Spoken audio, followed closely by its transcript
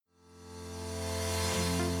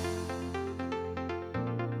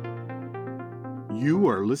You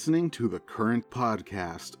are listening to The Current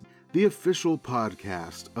Podcast, the official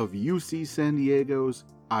podcast of UC San Diego's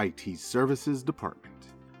IT Services Department.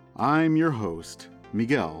 I'm your host,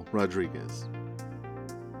 Miguel Rodriguez.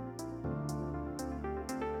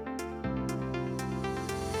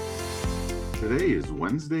 Today is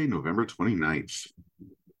Wednesday, November 29th.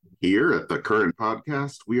 Here at The Current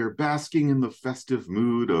Podcast, we are basking in the festive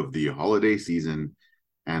mood of the holiday season.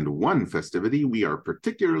 And one festivity we are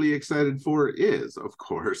particularly excited for is, of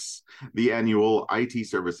course, the annual IT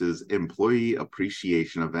Services Employee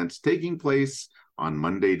Appreciation Event taking place on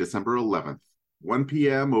Monday, December 11th, 1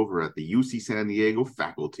 p.m. over at the UC San Diego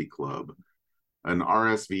Faculty Club. An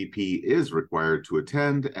RSVP is required to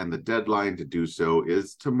attend, and the deadline to do so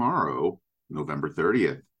is tomorrow, November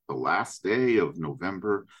 30th, the last day of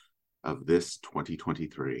November of this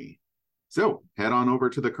 2023. So head on over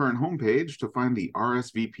to the current homepage to find the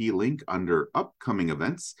RSVP link under upcoming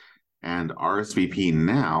events and RSVP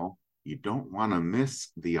now. You don't want to miss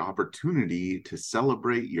the opportunity to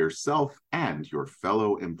celebrate yourself and your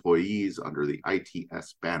fellow employees under the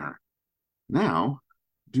ITS banner. Now,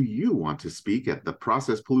 do you want to speak at the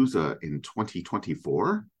Process Palooza in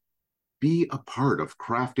 2024? Be a part of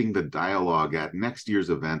crafting the dialogue at next year's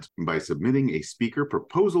event by submitting a speaker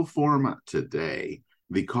proposal form today.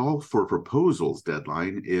 The call for proposals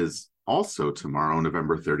deadline is also tomorrow,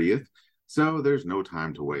 November 30th, so there's no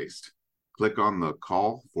time to waste. Click on the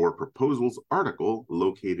Call for Proposals article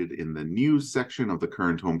located in the news section of the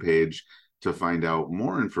current homepage to find out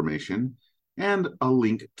more information and a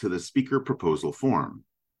link to the speaker proposal form.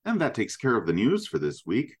 And that takes care of the news for this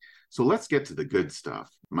week. So let's get to the good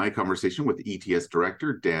stuff. My conversation with ETS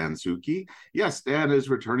Director Dan Suki. Yes, Dan is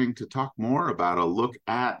returning to talk more about a look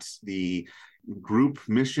at the group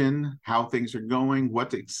mission, how things are going,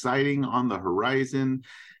 what's exciting on the horizon,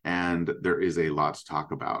 and there is a lot to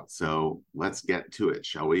talk about. So let's get to it,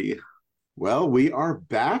 shall we? Well, we are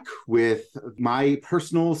back with my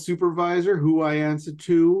personal supervisor, who I answer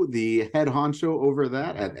to, the head honcho over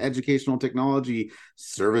that at Educational Technology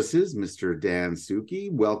Services, Mr. Dan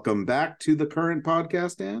Suki. Welcome back to the current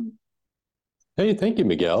podcast, Dan. Hey, thank you,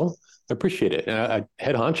 Miguel. I appreciate it.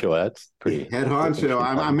 Head honcho, that's pretty. Head honcho.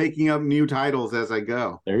 I'm making up new titles as I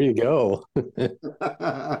go. There you go.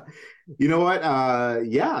 You know what?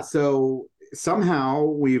 Yeah. So somehow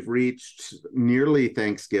we've reached nearly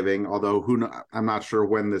Thanksgiving, although I'm not sure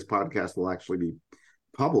when this podcast will actually be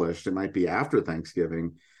published. It might be after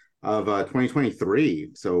Thanksgiving of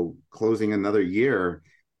 2023. So closing another year,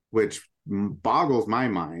 which boggles my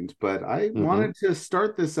mind. But I wanted to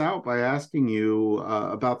start this out by asking you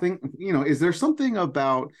about is there something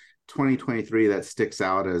about 2023 that sticks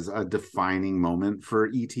out as a defining moment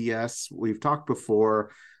for ETS? We've talked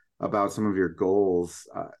before about some of your goals.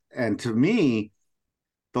 And to me,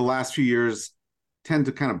 the last few years tend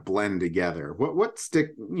to kind of blend together.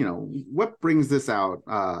 What brings this out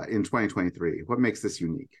in 2023? What makes this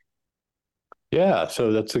unique? Yeah,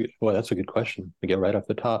 so that's a good question to get right off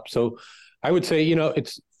the top. So I would say,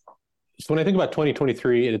 when I think about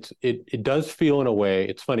 2023, it does feel in a way,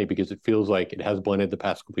 it's funny because it feels like it has blended the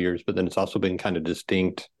past couple of years, but then it's also been kind of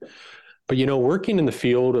distinct. But, working in the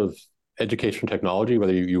field of education technology,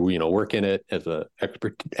 whether you work in it as an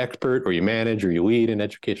expert or you manage or you lead in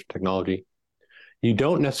education technology, you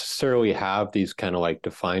don't necessarily have these kind of like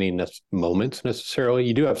defining moments necessarily.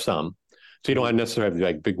 You do have some. So you don't necessarily have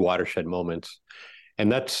like big watershed moments.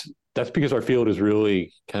 And that's because our field is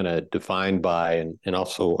really kind of defined by, and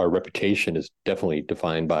also our reputation is definitely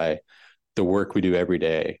defined by the work we do every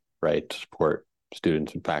day, right, to support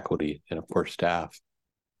students and faculty and, of course, staff.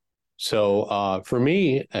 So for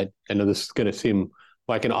me, I know this is going to seem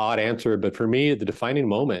like an odd answer, but for me, the defining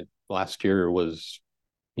moment last year was,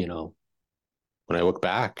 when I look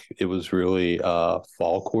back, it was really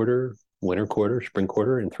fall quarter, winter quarter, spring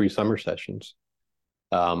quarter, and 3 summer sessions.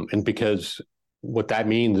 And because what that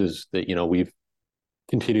means is that, we've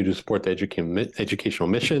continued to support the educational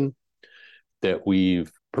mission, that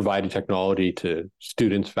we've provided technology to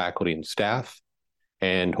students, faculty, and staff,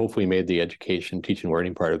 and hopefully made the education, teaching,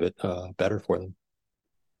 learning part of it better for them.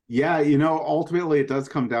 Yeah, ultimately it does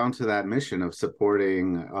come down to that mission of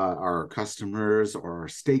supporting our customers or our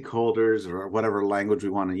stakeholders or whatever language we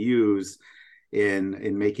want to use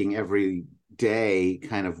in making every day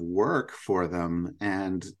kind of work for them.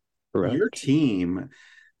 And Correct. Your team,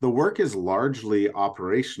 the work is largely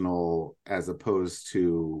operational as opposed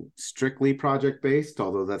to strictly project-based,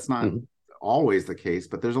 although that's not always the case,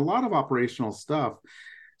 but there's a lot of operational stuff.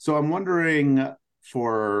 So I'm wondering,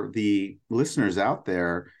 for the listeners out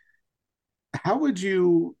there, how would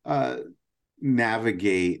you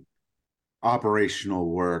navigate operational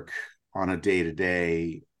work on a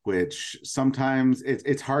day-to-day, which sometimes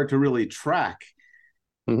it's hard to really track,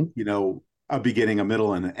 a beginning, a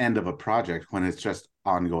middle, and an end of a project when it's just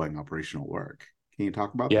ongoing operational work. Can you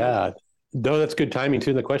talk about that? Yeah, no, that's good timing too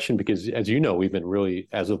in the question, because as you know, we've been really,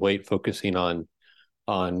 as of late, focusing on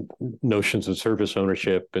notions of service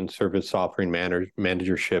ownership and service offering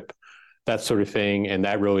managership, that sort of thing. And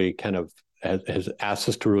that really kind of has asked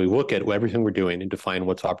us to really look at everything we're doing and define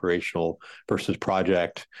what's operational versus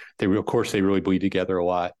project. Of course, they really bleed together a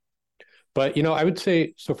lot. But, I would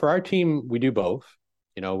say, so for our team, we do both.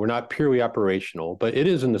 We're not purely operational, but it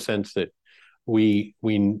is in the sense that we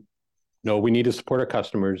know we need to support our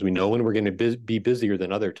customers. We know when we're going to be busier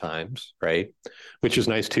than other times, right? Which is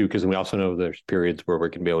nice too, because we also know there's periods where we're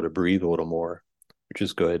going to be able to breathe a little more, which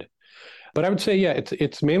is good. But I would say, yeah,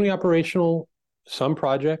 it's mainly operational, some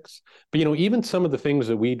projects, but even some of the things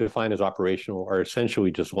that we define as operational are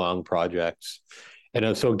essentially just long projects.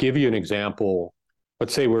 And so I'll give you an example.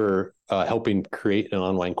 Let's say we're helping create an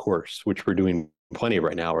online course, which we're doing plenty of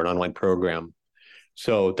right now, or an online program.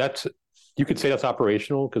 So you could say that's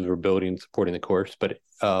operational because we're building and supporting the course, but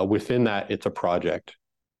within that, it's a project,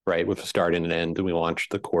 right? With a start and an end, and we launch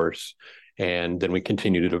the course, and then we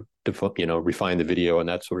continue to refine the video and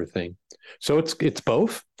that sort of thing. So it's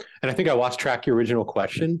both. And I think I lost track of your original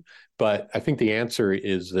question, but I think the answer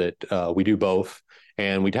is that we do both,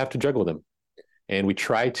 and we'd have to juggle them. And we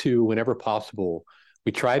try to, whenever possible,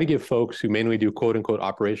 we try to give folks who mainly do quote unquote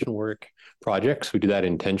operational work projects. We do that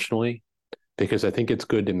intentionally, because I think it's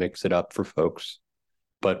good to mix it up for folks.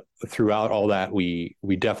 But throughout all that, we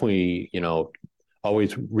definitely,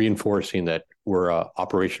 always reinforcing that we're an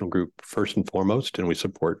operational group first and foremost, and we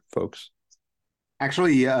support folks.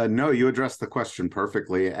 Actually, no, you addressed the question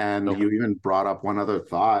perfectly. And you even brought up one other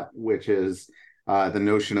thought, which is the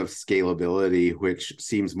notion of scalability, which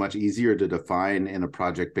seems much easier to define in a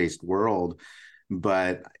project-based world.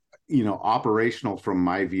 But, operational, from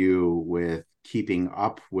my view, with keeping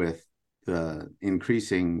up with the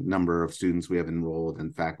increasing number of students we have enrolled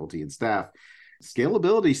and faculty and staff,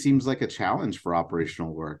 scalability seems like a challenge for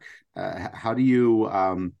operational work. How do you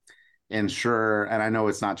ensure, and I know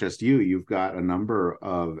it's not just you've got a number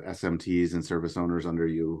of SMTs and service owners under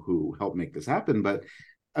you who help make this happen, but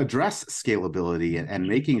address scalability and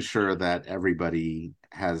making sure that everybody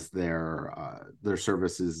has their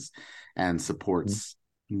services and supports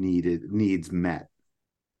needs met?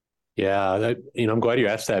 Yeah, I'm glad you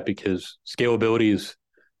asked that, because scalability is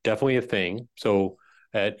definitely a thing. So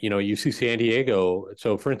at UC San Diego,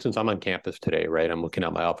 so for instance, I'm on campus today, right? I'm looking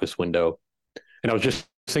out my office window, and I was just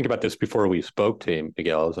thinking about this before we spoke to him,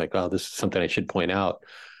 Miguel. I was like, oh, this is something I should point out.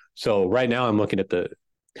 So right now I'm looking at the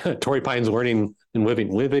Torrey Pines Learning and Living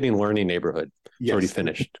and Learning neighborhood. It's already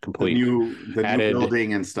finished, complete. The new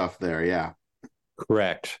building and stuff there, yeah.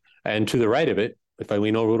 Correct. And to the right of it, if I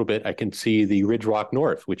lean over a little bit, I can see the Ridge Rock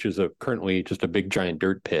North, which is currently just a big giant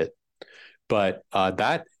dirt pit. But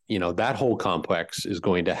that whole complex is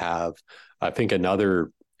going to have, I think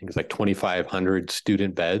it's like 2,500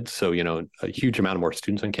 student beds. So, a huge amount of more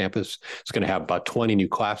students on campus. It's going to have about 20 new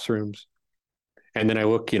classrooms. And then I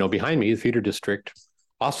look, behind me, the feeder district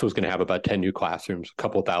also is going to have about 10 new classrooms, a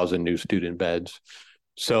couple thousand new student beds.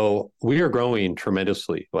 So we are growing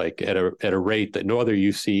tremendously, like at a rate that no other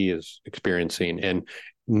UC is experiencing, and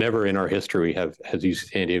never in our history has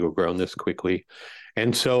UC San Diego grown this quickly.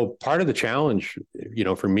 And so part of the challenge,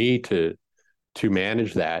 for me to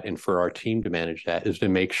manage that, and for our team to manage that, is to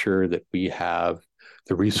make sure that we have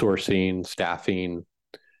the resourcing, staffing,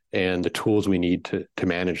 and the tools we need to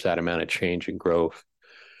manage that amount of change and growth.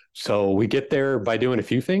 So we get there by doing a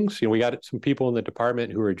few things. We got some people in the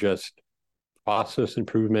department who are just process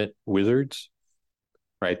improvement wizards,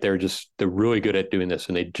 right? They're really good at doing this,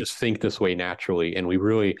 and they just think this way naturally. And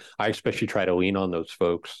I especially try to lean on those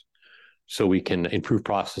folks so we can improve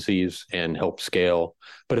processes and help scale.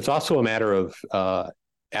 But it's also a matter of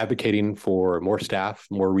advocating for more staff,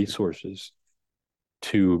 more resources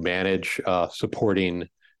to manage supporting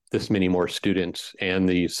this many more students and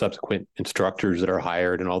the subsequent instructors that are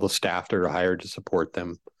hired and all the staff that are hired to support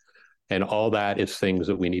them. And all that is things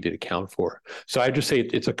that we need to account for. So I just say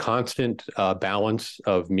it's a constant balance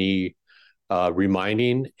of me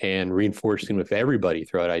reminding and reinforcing with everybody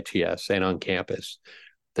throughout ITS and on campus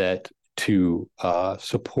that to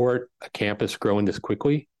support a campus growing this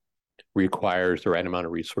quickly requires the right amount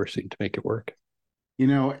of resourcing to make it work.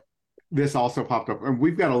 This also popped up, and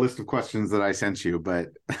we've got a list of questions that I sent you, but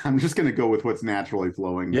I'm just going to go with what's naturally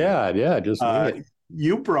flowing. Yeah, just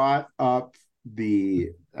you brought up the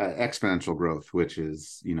exponential growth, which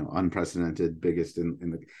is unprecedented, biggest in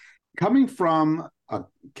the coming from a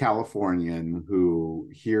Californian who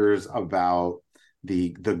hears about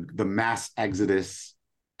the mass exodus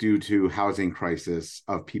due to housing crisis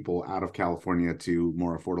of people out of California to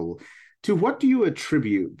more affordable, to what do you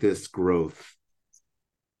attribute this growth?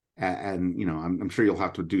 And I'm sure you'll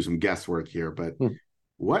have to do some guesswork here, but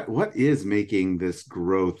what is making this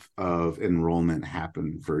growth of enrollment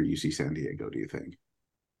happen for UC San Diego, do you think?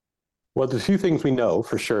 Well, there's a few things we know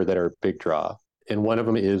for sure that are a big draw. And one of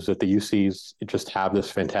them is that the UCs just have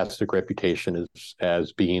this fantastic reputation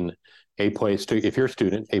as being a place to, if you're a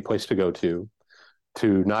student, a place to go to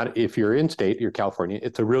not, if you're in state, you're California,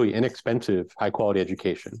 it's a really inexpensive, high quality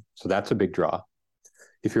education. So that's a big draw.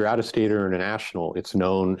 If you're out of state or international, it's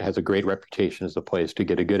known, has a great reputation as a place to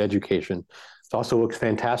get a good education. It also looks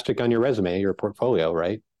fantastic on your resume, your portfolio,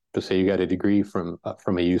 right? To say you got a degree from a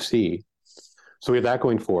UC. So we have that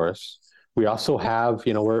going for us. We also have,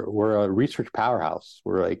 we're a research powerhouse.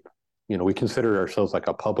 We're like, we consider ourselves like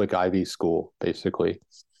a public Ivy school, basically.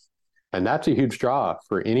 And that's a huge draw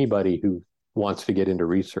for anybody who wants to get into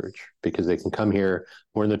research, because they can come here,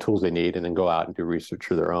 learn the tools they need, and then go out and do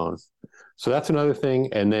research of their own. So that's another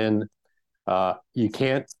thing. And then you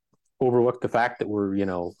can't overlook the fact that we're,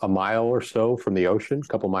 a mile or so from the ocean, a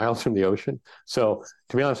couple miles from the ocean. So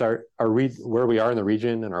to be honest, where we are in the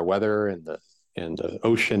region and our weather and the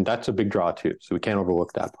ocean, that's a big draw too. So we can't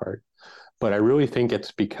overlook that part. But I really think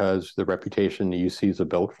it's because the reputation the UCs have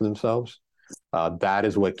built for themselves. That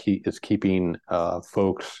is what is keeping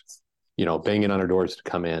folks, banging on our doors to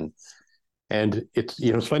come in. And it's,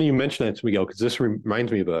 it's funny you mentioned that, Miguel, because this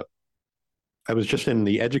reminds me of I was just in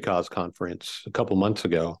the EDUCAUSE conference a couple months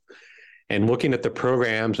ago, and looking at the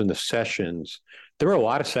programs and the sessions, there were a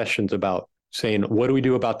lot of sessions about saying, what do we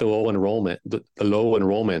do about the low enrollment, the low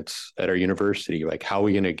enrollments at our university? Like, how are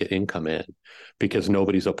we going to get income in because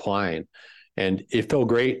nobody's applying? And it felt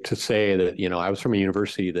great to say that, I was from a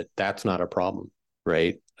university that's not a problem,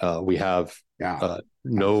 right? We have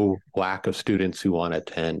no lack of students who want to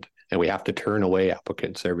attend, and we have to turn away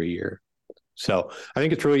applicants every year. So I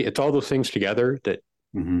think it's all those things together that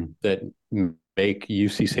make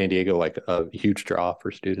UC San Diego like a huge draw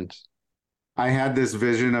for students. I had this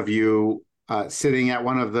vision of you sitting at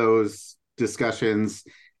one of those discussions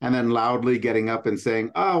and then loudly getting up and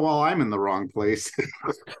saying, "Oh, well, I'm in the wrong place."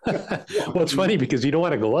 Well, it's funny because you don't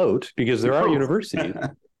want to gloat, because there are universities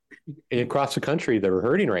across the country that are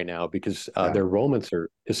hurting right now because their enrollments are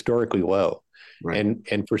historically low. Right.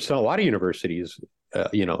 And for a lot of universities,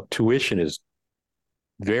 tuition is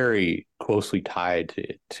very closely tied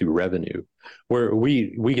to revenue, where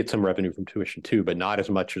we get some revenue from tuition too, but not as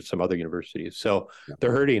much as some other universities. So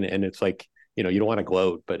they're hurting, and it's like, you don't want to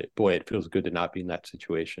gloat, but it feels good to not be in that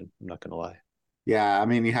situation. I'm not going to lie. Yeah. I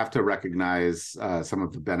mean, you have to recognize some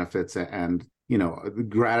of the benefits and, the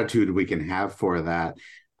gratitude we can have for that.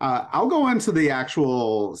 I'll go into the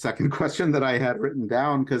actual second question that I had written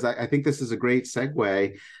down, because I think this is a great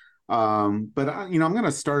segue. But I'm going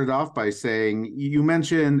to start it off by saying, you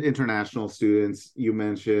mentioned international students, you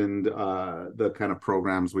mentioned the kind of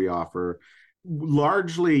programs we offer.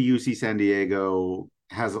 Largely, UC San Diego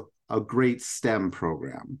has a great STEM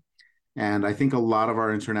program. And I think a lot of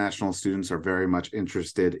our international students are very much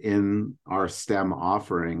interested in our STEM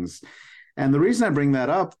offerings. And the reason I bring that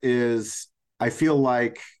up is I feel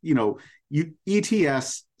like,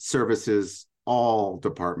 ETS services all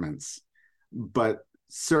departments, but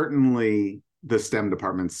certainly the STEM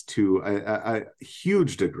departments to a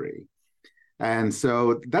huge degree. And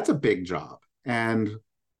so that's a big job. And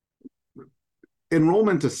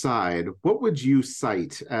enrollment aside, what would you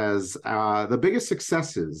cite as the biggest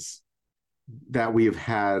successes that we've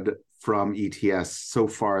had from ETS so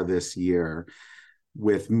far this year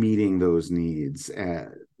with meeting those needs,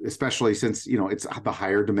 especially since, it's the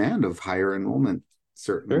higher demand of higher enrollment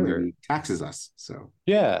certainly taxes us. So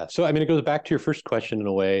it goes back to your first question in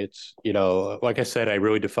a way. It's, like I said, I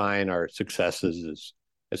really define our successes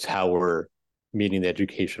as how we're meeting the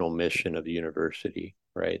educational mission of the university,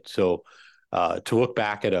 right? So to look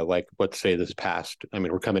back at let's say this past,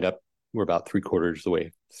 we're about 3/4 of the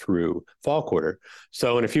way through fall quarter.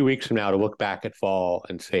 So in a few weeks from now, to look back at fall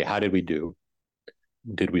and say, how did we do?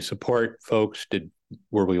 Did we support folks?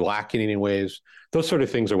 Were we lacking in any ways? Those sort of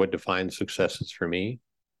things are what define successes for me.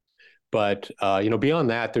 But beyond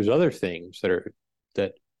that, there's other things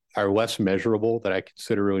that are less measurable that I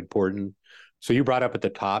consider really important. So you brought up at the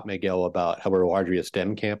top, Miguel, about how we're largely a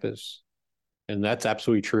STEM campus, and that's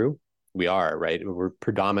absolutely true. We are, right? We're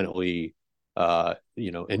predominantly,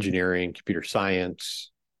 engineering, computer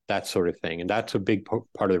science, that sort of thing, and that's a big part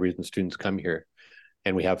of the reason students come here.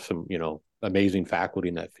 And we have some, amazing faculty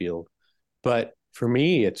in that field. But for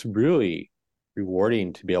me, it's really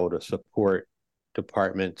rewarding to be able to support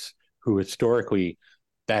departments who historically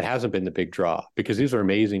that hasn't been the big draw, because these are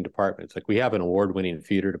amazing departments. Like we have an award-winning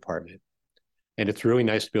theater department, and it's really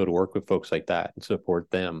nice to be able to work with folks like that and support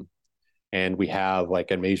them. And we have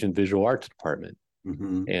like an amazing visual arts department.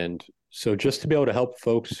 Mm-hmm. And so just to be able to help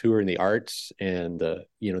folks who are in the arts and the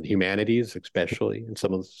humanities, especially, and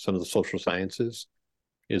some of the social sciences,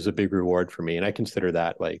 is a big reward for me. And I consider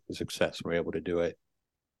that like a success when we're able to do it.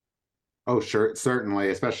 Oh, sure, certainly,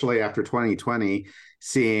 especially after 2020,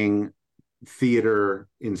 seeing theater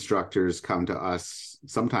instructors come to us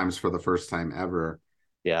sometimes for the first time ever,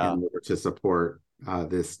 Yeah, in order to support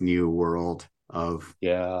this new world of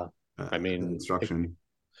I mean, instruction.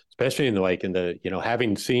 Especially in the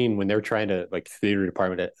having seen when they're trying to like theater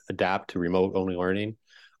department adapt to remote only learning.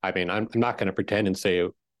 I mean, I'm not going to pretend and say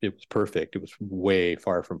it was perfect. It was way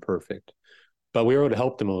far from perfect, but we were able to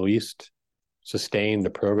help them at least sustain the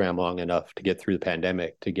program long enough to get through the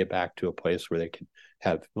pandemic, to get back to a place where they could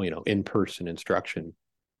have in-person instruction.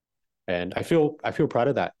 And I feel proud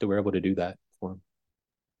of that we're able to do that for them.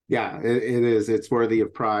 Yeah, it is. It's worthy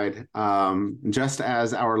of pride, just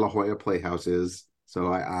as our La Jolla Playhouse is.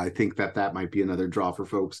 So I think that might be another draw for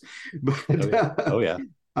folks. But oh yeah.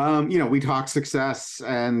 We talk success,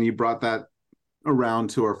 and you brought that around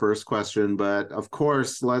to our first question. But of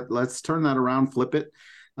course, let's turn that around, flip it,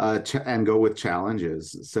 and go with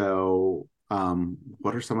challenges. So,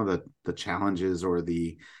 what are some of the challenges or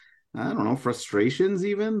the, I don't know, frustrations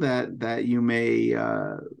even that you may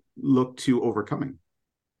look to overcoming?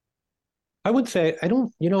 I would say I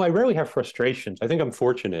rarely have frustrations. I think I'm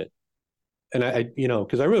fortunate. And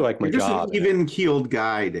because I really like my You're just job. an even-keeled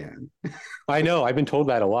guy, Dan. I know I've been told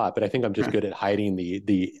that a lot, but I think I'm just good at hiding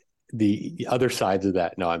the other sides of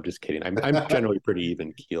that. No, I'm just kidding. I'm generally pretty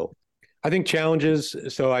even keel. I think challenges.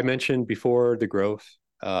 So I mentioned before the growth.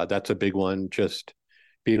 That's a big one. Just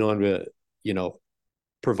being able to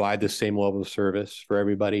provide the same level of service for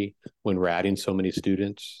everybody when we're adding so many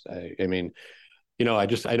students. I mean, I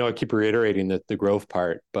know I keep reiterating that the growth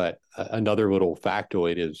part, but another little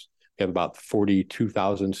factoid is we have about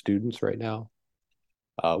 42,000 students right now.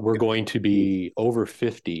 We're going to be over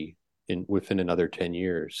 50 within another 10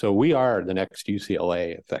 years. So we are the next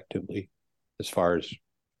UCLA effectively, as far as,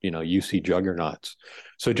 UC juggernauts.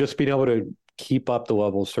 So just being able to keep up the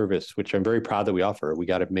level of service, which I'm very proud that we offer, we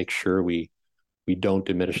got to make sure we don't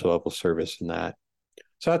diminish the level of service in that.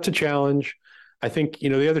 So that's a challenge. I think,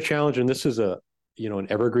 the other challenge, and this is an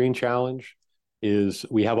evergreen challenge, is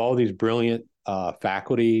we have all these brilliant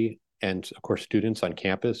faculty and of course students on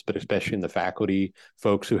campus, but especially in the faculty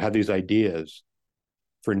folks who have these ideas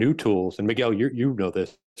for new tools. And Miguel, you know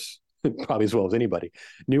this probably as well as anybody.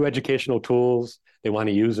 New educational tools they want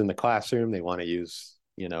to use in the classroom. They want to use,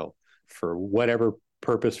 for whatever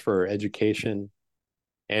purpose for education.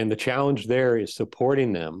 And the challenge there is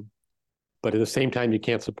supporting them, but at the same time, you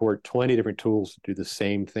can't support 20 different tools to do the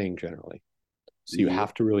same thing generally. So you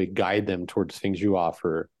have to really guide them towards things you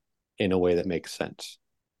offer in a way that makes sense.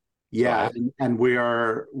 Yeah, and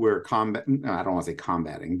we're combating. I don't want to say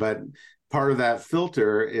combating, but part of that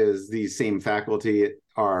filter is these same faculty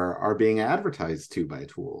are being advertised to by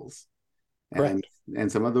tools. Correct. And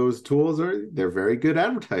some of those tools they're very good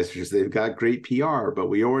advertisers. They've got great PR, but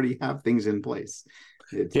we already have things in place.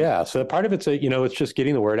 So part of it's it's just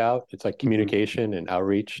getting the word out. It's like communication and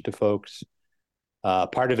outreach to folks.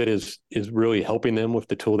 Part of it is really helping them with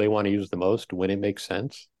the tool they want to use the most when it makes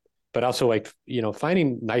sense. But also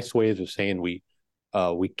finding nice ways of saying we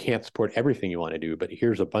can't support everything you want to do, but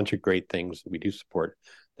here's a bunch of great things that we do support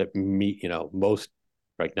that meet, most,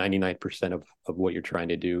 like 99% of what you're trying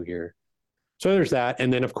to do here. So there's that.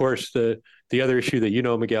 And then of course the other issue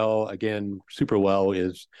that Miguel, again, super well,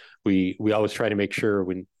 is we always try to make sure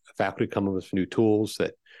when faculty come up with new tools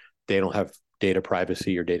that they don't have data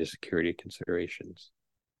privacy or data security considerations.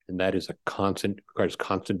 And that is requires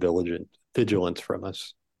constant vigilance from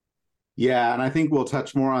us. Yeah, and I think we'll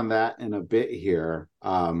touch more on that in a bit here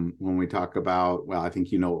when we talk about, well, I think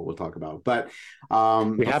what we'll talk about, but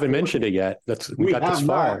we haven't mentioned it yet. We got this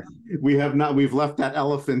far. We have not. We've left that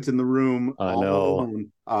elephant in the room all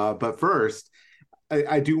alone. But first,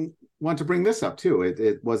 I do want to bring this up too.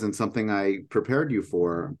 It wasn't something I prepared you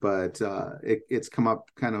for, but it's come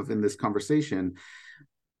up kind of in this conversation.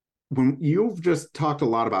 When you've just talked a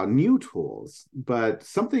lot about new tools, but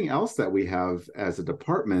something else that we have as a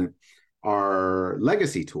department are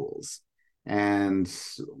legacy tools. And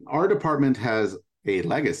our department has a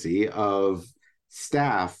legacy of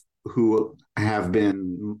staff who have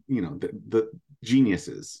been, the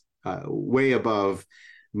geniuses, way above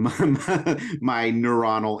my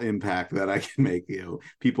neuronal impact that I can make.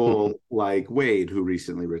 People like Wade, who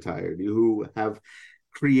recently retired, who have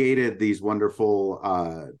created these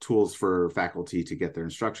wonderful tools for faculty to get their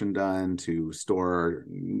instruction done, to store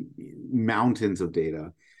mountains of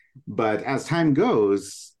data. But as time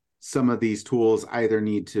goes, some of these tools either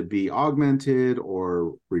need to be augmented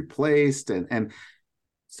or replaced. And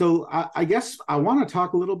so I guess I want to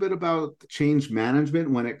talk a little bit about change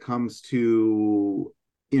management when it comes to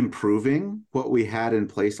improving what we had in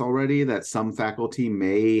place already that some faculty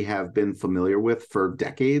may have been familiar with for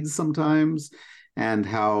decades sometimes, and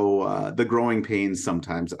how the growing pains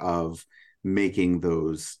sometimes of making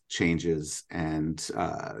those changes and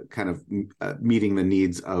kind of meeting the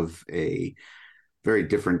needs of a very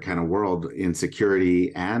different kind of world in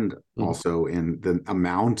security and also in the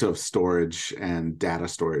amount of storage and data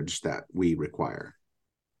storage that we require.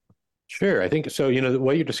 Sure. I think so.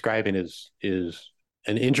 What you're describing is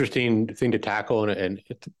an interesting thing to tackle, and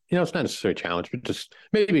it's not necessarily a challenge, but just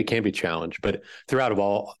maybe it can be a challenge. But throughout of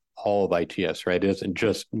all of ITS, right? It isn't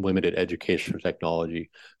just limited education or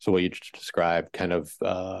technology. So what you just described, kind of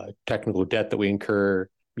technical debt that we incur,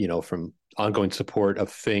 from ongoing support of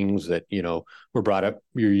things that, were brought up,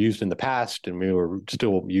 were used in the past, and we were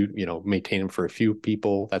still, maintain them for a few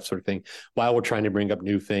people, that sort of thing, while we're trying to bring up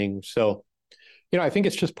new things. So, I think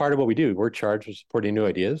it's just part of what we do. We're charged with supporting new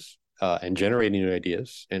ideas and generating new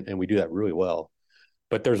ideas, and we do that really well.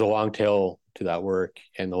 But there's a long tail to that work,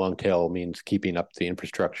 and the long tail means keeping up the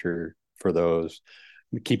infrastructure for those,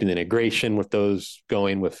 keeping the integration with those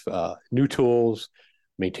going with new tools,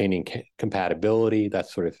 maintaining compatibility, that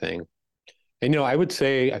sort of thing. And, I would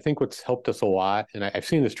say, I think what's helped us a lot, and I've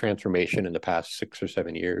seen this transformation in the past 6 or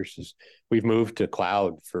 7 years, is we've moved to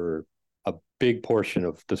cloud for a big portion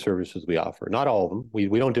of the services we offer. Not all of them.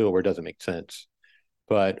 We don't do it where it doesn't make sense,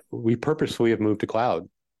 but we purposely have moved to cloud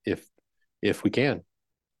if we can.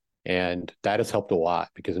 And that has helped a lot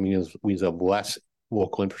because it means we have less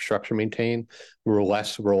local infrastructure maintained. We're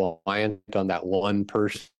less reliant on that one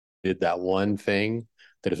person who did that one thing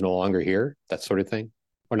that is no longer here, that sort of thing.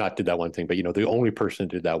 Or not did that one thing, but the only person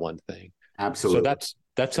did that one thing. Absolutely. So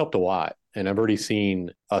that's helped a lot. And I've already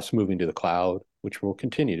seen us moving to the cloud, which we'll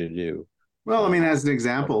continue to do. Well, I mean, as an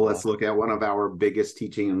example, let's look at one of our biggest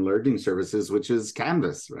teaching and learning services, which is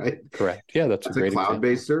Canvas, right? Correct. Yeah, that's a great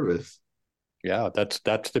cloud-based service. Yeah, that's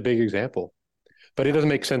the big example. But it doesn't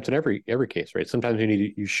make sense in every case, right? Sometimes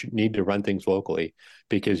you need to run things locally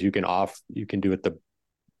because you can do it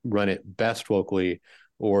run it best locally,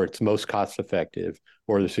 or it's most cost effective,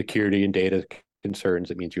 or the security and data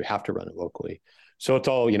concerns, it means you have to run it locally. So it's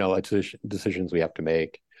all, it's decisions we have to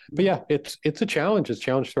make. But yeah, it's a challenge. It's a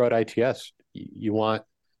challenge throughout ITS. You want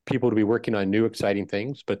people to be working on new, exciting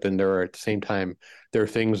things, but then at the same time, there are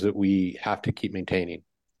things that we have to keep maintaining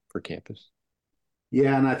for campus.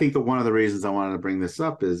 Yeah, and I think that one of the reasons I wanted to bring this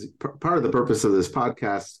up is part of the purpose of this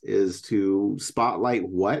podcast is to spotlight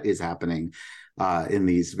what is happening in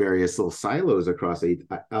these various little silos across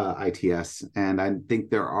ITS. And I think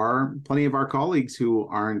there are plenty of our colleagues who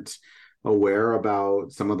aren't aware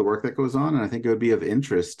about some of the work that goes on. And I think it would be of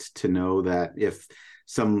interest to know that if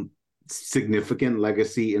some significant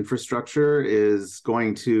legacy infrastructure is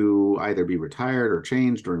going to either be retired or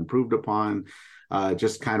changed or improved upon,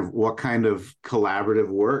 just kind of what kind of collaborative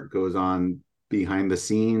work goes on behind the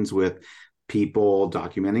scenes with people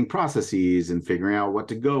documenting processes and figuring out what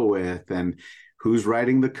to go with and who's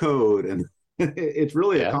writing the code. And it's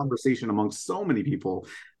really a conversation amongst so many people,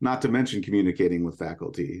 not to mention communicating with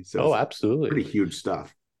faculty. So absolutely. Pretty huge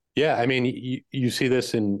stuff. Yeah. I mean, you see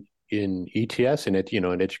this in ETS and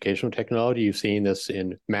in educational technology. You've seen this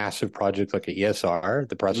in massive projects like ESR,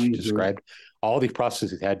 the process you described. All these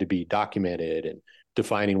processes had to be documented and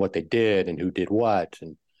defining what they did and who did what.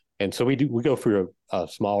 And so we go through a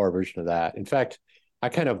smaller version of that. In fact, I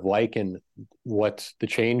kind of liken what's the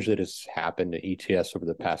change that has happened to ETS over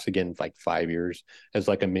the past, again, like 5 years as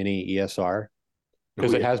like a mini ESR,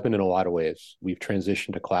 because it has been in a lot of ways. We've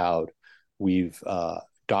transitioned to cloud. We've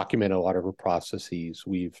documented a lot of our processes.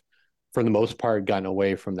 We've, for the most part, gotten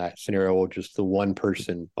away from that scenario where just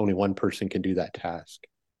only one person can do that task.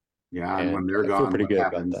 Yeah, and when they're gone, pretty good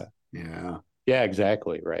happens? about that. Yeah,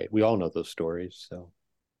 exactly. Right. We all know those stories. So.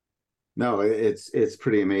 No, it's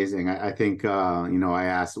pretty amazing. I think I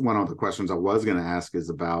asked, one of the questions I was going to ask is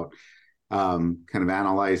about kind of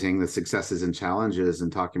analyzing the successes and challenges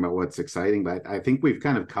and talking about what's exciting. But I think we've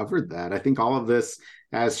kind of covered that. I think all of this,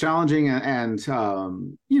 as challenging and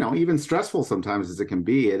even stressful sometimes as it can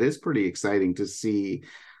be, it is pretty exciting to see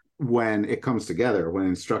when it comes together, when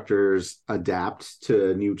instructors adapt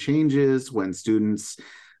to new changes, when students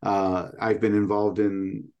I've been involved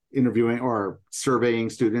in interviewing or surveying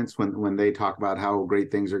students when they talk about how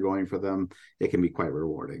great things are going for them. It can be quite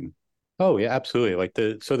rewarding. Oh yeah, absolutely. Like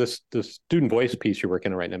the student voice piece you're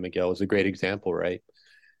working on right now, Miguel, is a great example, right?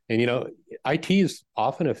 And IT is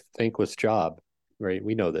often a thankless job, right?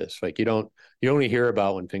 We know this. Like you only hear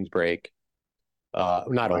about when things break. Not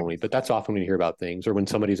Right. only, but that's often when you hear about things, or when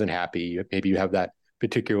somebody's unhappy. Maybe you have that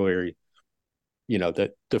particular,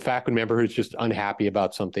 that the faculty member who's just unhappy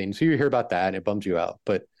about something. So you hear about that and it bums you out.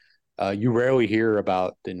 But you rarely hear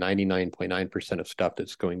about the 99.9% of stuff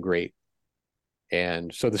that's going great.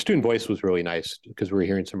 And so the student voice was really nice because we're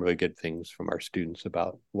hearing some really good things from our students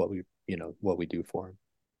about what we do for them.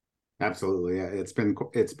 Absolutely. Yeah,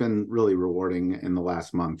 it's been really rewarding in the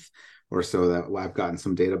last month or so that I've gotten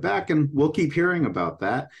some data back, and we'll keep hearing about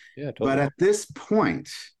that. Yeah, But totally. at this point,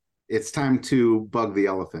 it's time to bug the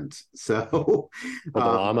elephant. So, Or the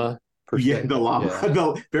llama per yeah, se. the llama.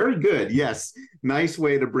 Yeah. Very good. Yes, nice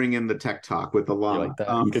way to bring in the tech talk with the You llama. like that?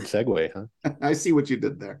 Good segue, huh? I see what you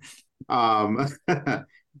did there. Um,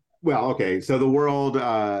 Well, okay. So the world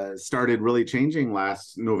started really changing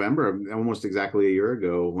last November, almost exactly a year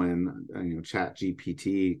ago, when Chat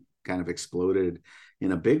GPT kind of exploded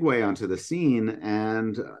in a big way onto the scene.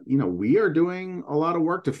 And we are doing a lot of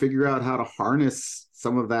work to figure out how to harness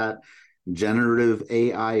some of that generative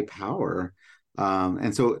AI power.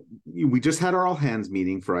 And so we just had our all hands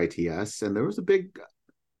meeting for ITS, and there was a big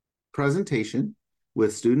presentation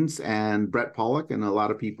with students and Brett Pollock and a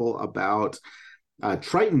lot of people about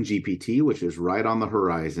Triton GPT, which is right on the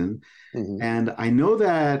horizon. Mm-hmm. And I know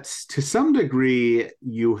that to some degree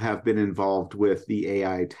you have been involved with the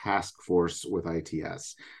AI task force with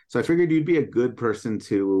ITS. So I figured you'd be a good person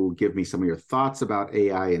to give me some of your thoughts about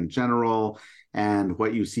AI in general and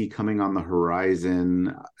what you see coming on the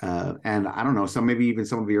horizon. And I don't know, maybe even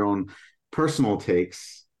some of your own personal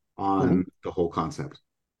takes Mm-hmm. on the whole concept.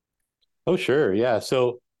 Oh, sure. Yeah.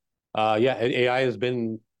 So, yeah, AI has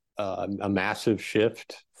been a massive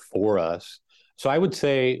shift for us. So I would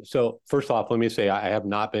say, so first off, let me say I have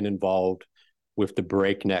not been involved with the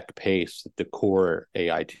breakneck pace that the core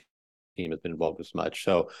AI team has been involved as much.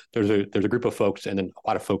 So there's a group of folks and then a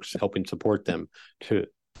lot of folks helping support them to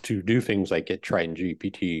do things like get Triton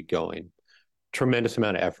GPT going. Tremendous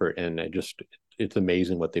amount of effort, and it's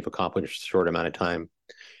amazing what they've accomplished in a short amount of time.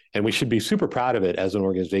 And we should be super proud of it as an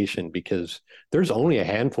organization because there's only a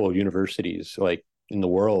handful of universities like in the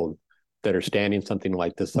world that are standing something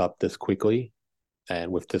like this up this quickly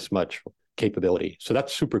and with this much capability. So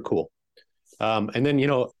that's super cool. And then,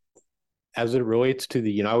 as it relates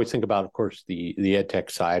to I always think about, of course, the ed tech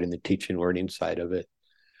side and the teaching and learning side of it.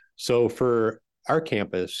 So for our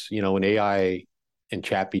campus, when AI and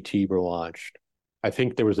ChatGPT were launched, I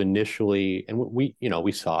think there was initially, and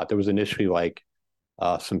we saw it, there was initially like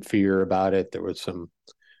some fear about it. There was some,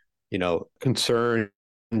 concern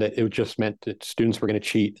that it just meant that students were going to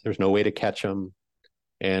cheat. There's no way to catch them.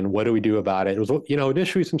 And what do we do about it? It was,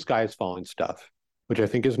 initially some skies falling stuff, which I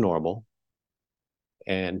think is normal.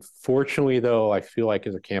 And fortunately, though, I feel like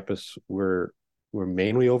as a campus, we're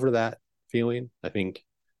mainly over that feeling. I think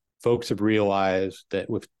folks have realized that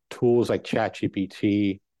with tools like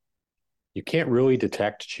ChatGPT, you can't really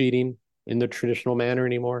detect cheating in the traditional manner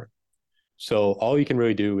anymore. So all you can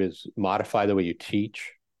really do is modify the way you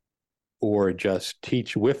teach or just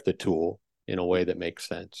teach with the tool in a way that makes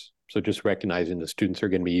sense. So just recognizing the students are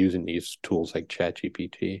going to be using these tools like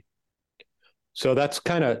ChatGPT. So that's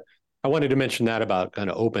I wanted to mention that about kind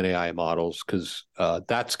of open AI models because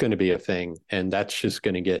that's going to be a thing and that's just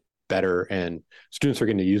going to get better and students are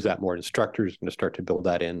going to use that more. Instructors are going to start to build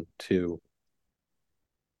that in too.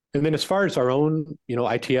 And then as far as our own,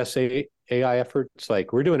 ITS AI efforts,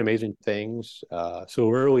 like we're doing amazing things.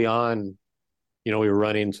 So early on, we were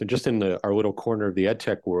running, so just in our little corner of the ed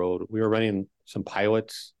tech world, we were running some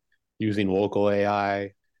pilots using local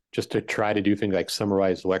AI just to try to do things like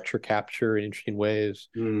summarize lecture capture in interesting ways,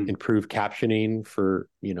 improve captioning for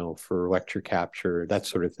lecture capture, that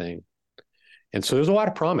sort of thing. And so there's a lot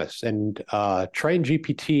of promise. And Triton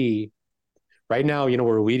GPT, right now,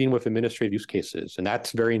 we're leading with administrative use cases, and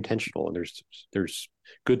that's very intentional. And there's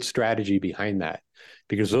good strategy behind that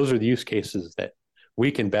because those are the use cases that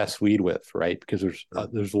we can best lead with, right? Because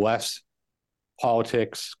there's less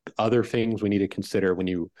politics, other things we need to consider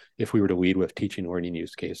if we were to lead with teaching learning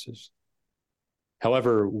use cases.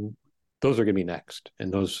 However, those are going to be next,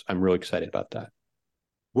 and those I'm really excited about that.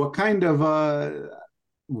 What kind of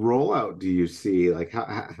rollout do you see? Like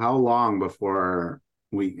how long before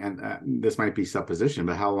we, and this might be supposition,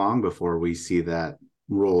 but how long before we see that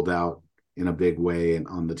rolled out in a big way and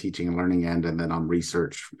on the teaching and learning end, and then on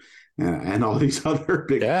research and all these other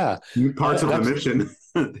big parts of the mission.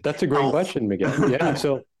 That's a great question, Miguel. Yeah.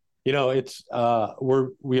 So, it's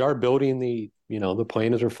we are building the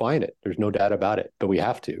plane as we're flying it. There's no doubt about it, but we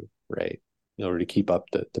have to, right, in order to keep up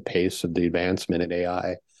the pace of the advancement in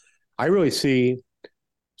AI. I really see.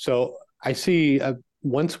 So I see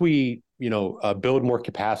once we build more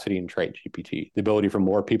capacity in ChatGPT, the ability for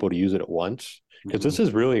more people to use it at once, because this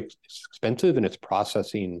is really expensive and it's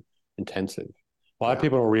processing intensive. A lot of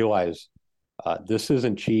people don't realize this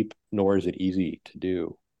isn't cheap, nor is it easy to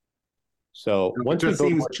do. So once it just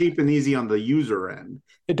seems cheap and easy on the user end.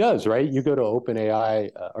 It does, right? You go to OpenAI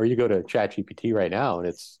or you go to ChatGPT right now,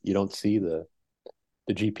 and you don't see the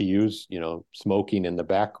GPUs, smoking in the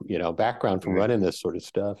background from running this sort of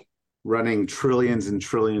stuff. Running trillions and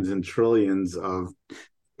trillions and trillions of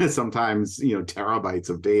sometimes terabytes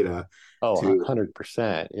of data. Oh,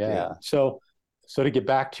 100%. Yeah. So to get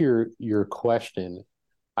back to your question,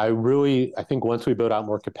 I think once we build out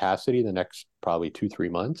more capacity, the next probably 2-3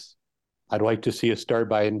 months, I'd like to see us start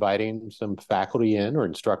by inviting some faculty in or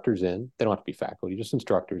instructors in. They don't have to be faculty, just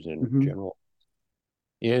instructors in general.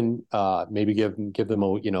 Maybe give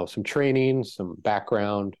them some training, some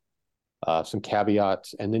background, some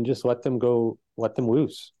caveats, and then just let them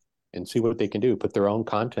loose and see what they can do. Put their own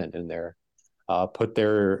content in there, put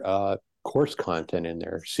their course content in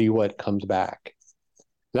there, see what comes back.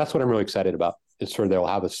 That's what I'm really excited about, is sort of they'll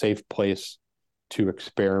have a safe place to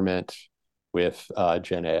experiment with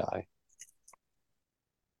Gen AI.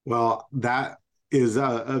 Well, that is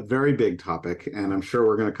a very big topic, and I'm sure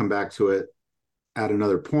we're going to come back to it at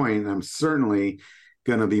another point. I'm certainly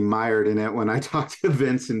going to be mired in it when I talk to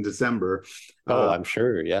Vince in December. I'm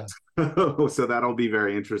sure, yeah. So that'll be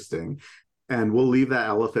very interesting. And we'll leave that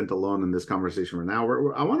elephant alone in this conversation for now.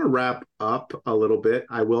 I want to wrap up a little bit.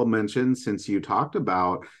 I will mention, since you talked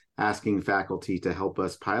about asking faculty to help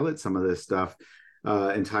us pilot some of this stuff,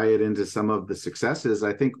 and tie it into some of the successes.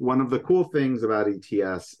 I think one of the cool things about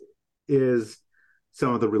ETS is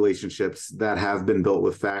some of the relationships that have been built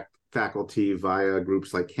with faculty via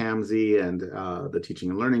groups like CAMSI and the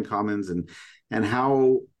Teaching and Learning Commons, and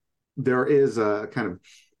how there is a kind of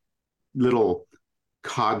little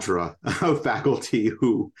cadre of faculty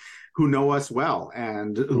who know us well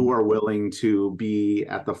and who are willing to be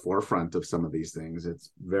at the forefront of some of these things.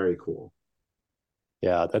 It's very cool.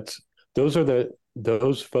 Yeah,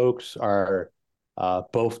 those folks are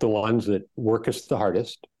both the ones that work us the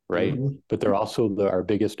hardest, right? But they're also our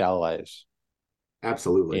biggest allies.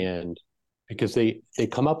 Absolutely. And because they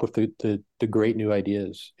come up with the great new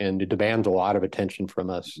ideas, and it demands a lot of attention from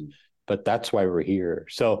us. But that's why we're here.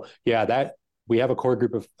 So yeah, we have a core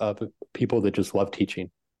group of people that just love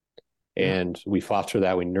teaching. And we foster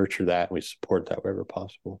that, we nurture that, and we support that wherever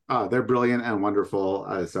possible. They're brilliant and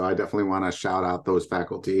wonderful. So I definitely want to shout out those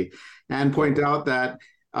faculty and point out that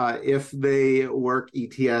if they work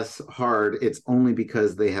ETS hard, it's only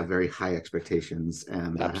because they have very high expectations,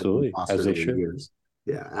 and absolutely, as they should. Years.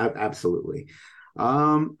 Yeah, absolutely.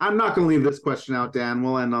 I'm not going to leave this question out, Dan.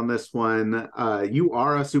 We'll end on this one. You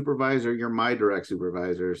are a supervisor. You're my direct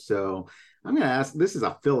supervisor. So I'm going to ask, this is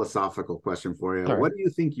a philosophical question for you. What do you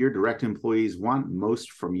think your direct employees want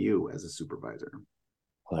most from you as a supervisor?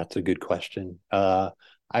 Well, that's a good question.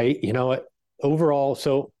 Overall,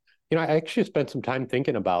 so, I actually spent some time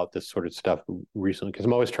thinking about this sort of stuff recently, because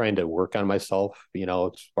I'm always trying to work on myself,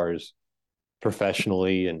 as far as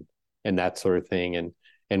professionally and that sort of thing.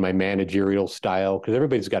 And my managerial style, because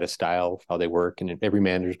everybody's got a style of how they work, and every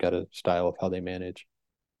manager's got a style of how they manage.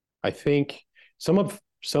 I think some of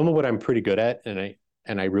what I'm pretty good at, and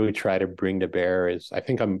I really try to bring to bear, is I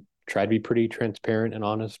think I'm try to be pretty transparent and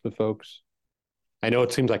honest with folks. I know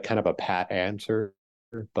it seems like kind of a pat answer,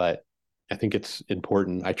 but I think it's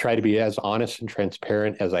important. I try to be as honest and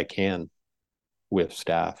transparent as I can with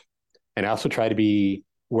staff. And I also try to be,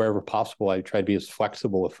 wherever possible, I try to be as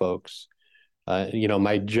flexible with folks.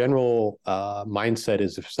 My general mindset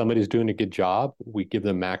is, if somebody's doing a good job, we give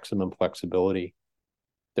them maximum flexibility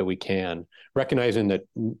that we can, recognizing that,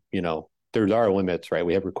 there are limits, right?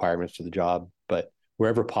 We have requirements to the job, but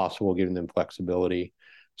wherever possible, giving them flexibility.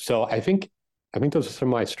 So I think those are some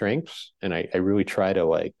of my strengths, and I really try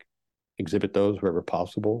to exhibit those wherever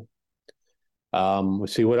possible.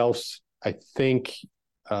 Let's see what else. I think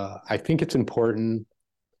it's important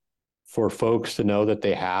for folks to know that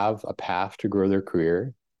they have a path to grow their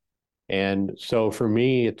career. And so for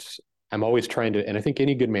me, I'm always trying to, and I think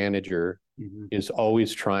any good manager is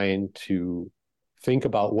always trying to think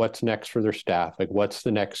about what's next for their staff. Like, what's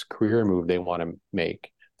the next career move they want to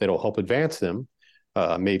make that'll help advance them,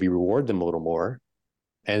 maybe reward them a little more,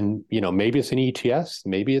 And, maybe it's an ETS,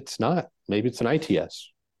 maybe it's not. Maybe it's an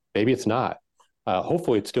ITS, maybe it's not.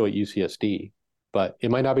 Hopefully it's still at UCSD, but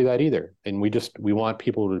it might not be that either. And we want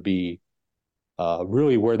people to be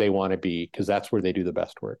really where they want to be, because that's where they do the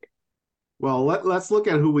best work. Well, let's look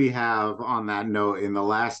at who we have on that note in the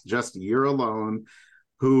last just year alone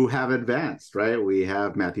who have advanced, right? We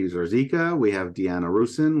have Matthew Zarzika, we have Deanna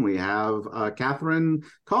Rusin, we have Catherine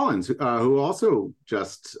Collins, who also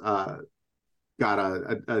just got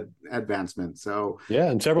a advancement. So yeah,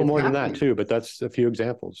 and several more than that too, but that's a few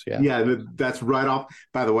examples. Yeah, that's right off.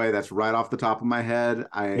 By the way, that's right off the top of my head.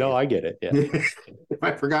 I get it. Yeah. If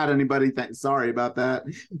I forgot anybody, sorry about that.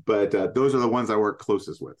 But those are the ones I work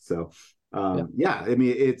closest with. So yeah, I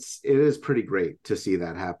mean, it is pretty great to see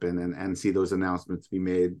that happen and see those announcements be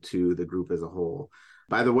made to the group as a whole.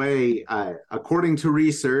 By the way, according to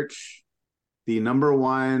research, the number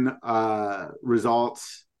one result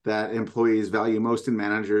that employees value most in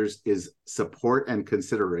managers is support and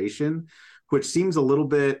consideration, which seems a little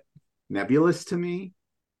bit nebulous to me,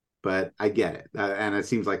 but I get it. And it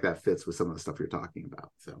seems like that fits with some of the stuff you're talking about.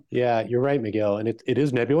 So yeah, you're right, Miguel. And it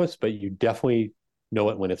is nebulous, but you definitely know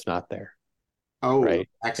it when it's not there. Oh, right.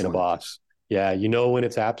 Excellent. In a boss. Yeah. When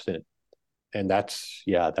it's absent. And that's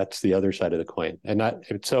the other side of the coin. And I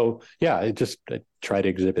try to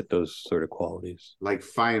exhibit those sort of qualities. Like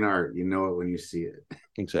fine art, you know it when you see it.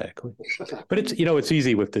 Exactly. But it's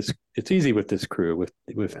easy with this crew,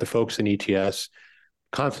 with the folks in ETS,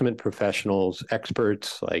 consummate professionals,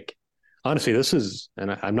 experts. Like, honestly, this is,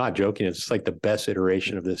 and I'm not joking, it's like the best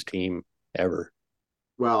iteration of this team ever.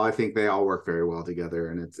 Well, I think they all work very well together,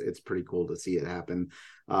 and it's pretty cool to see it happen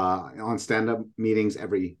on stand-up meetings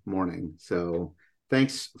every morning. So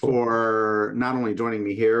thanks for not only joining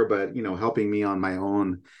me here, but helping me on my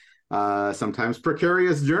own sometimes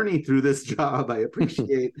precarious journey through this job. I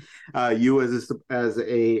appreciate you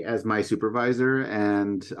as my supervisor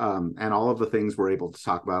and all of the things we're able to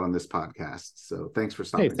talk about on this podcast. So thanks for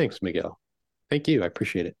stopping. Hey, thanks, Miguel. Thank you. I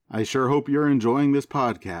appreciate it. I sure hope you're enjoying this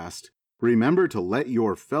podcast. Remember to let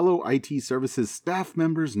your fellow IT services staff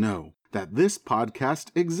members know that this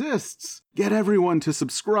podcast exists. Get everyone to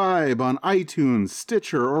subscribe on iTunes,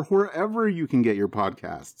 Stitcher, or wherever you can get your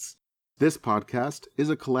podcasts. This podcast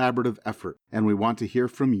is a collaborative effort, and we want to hear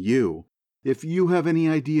from you. If you have any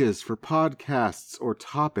ideas for podcasts or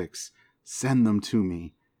topics, send them to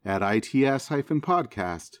me at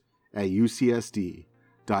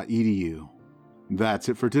its-podcast@ucsd.edu. That's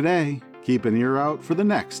it for today. Keep an ear out for the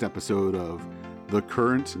next episode of The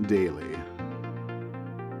Current Daily.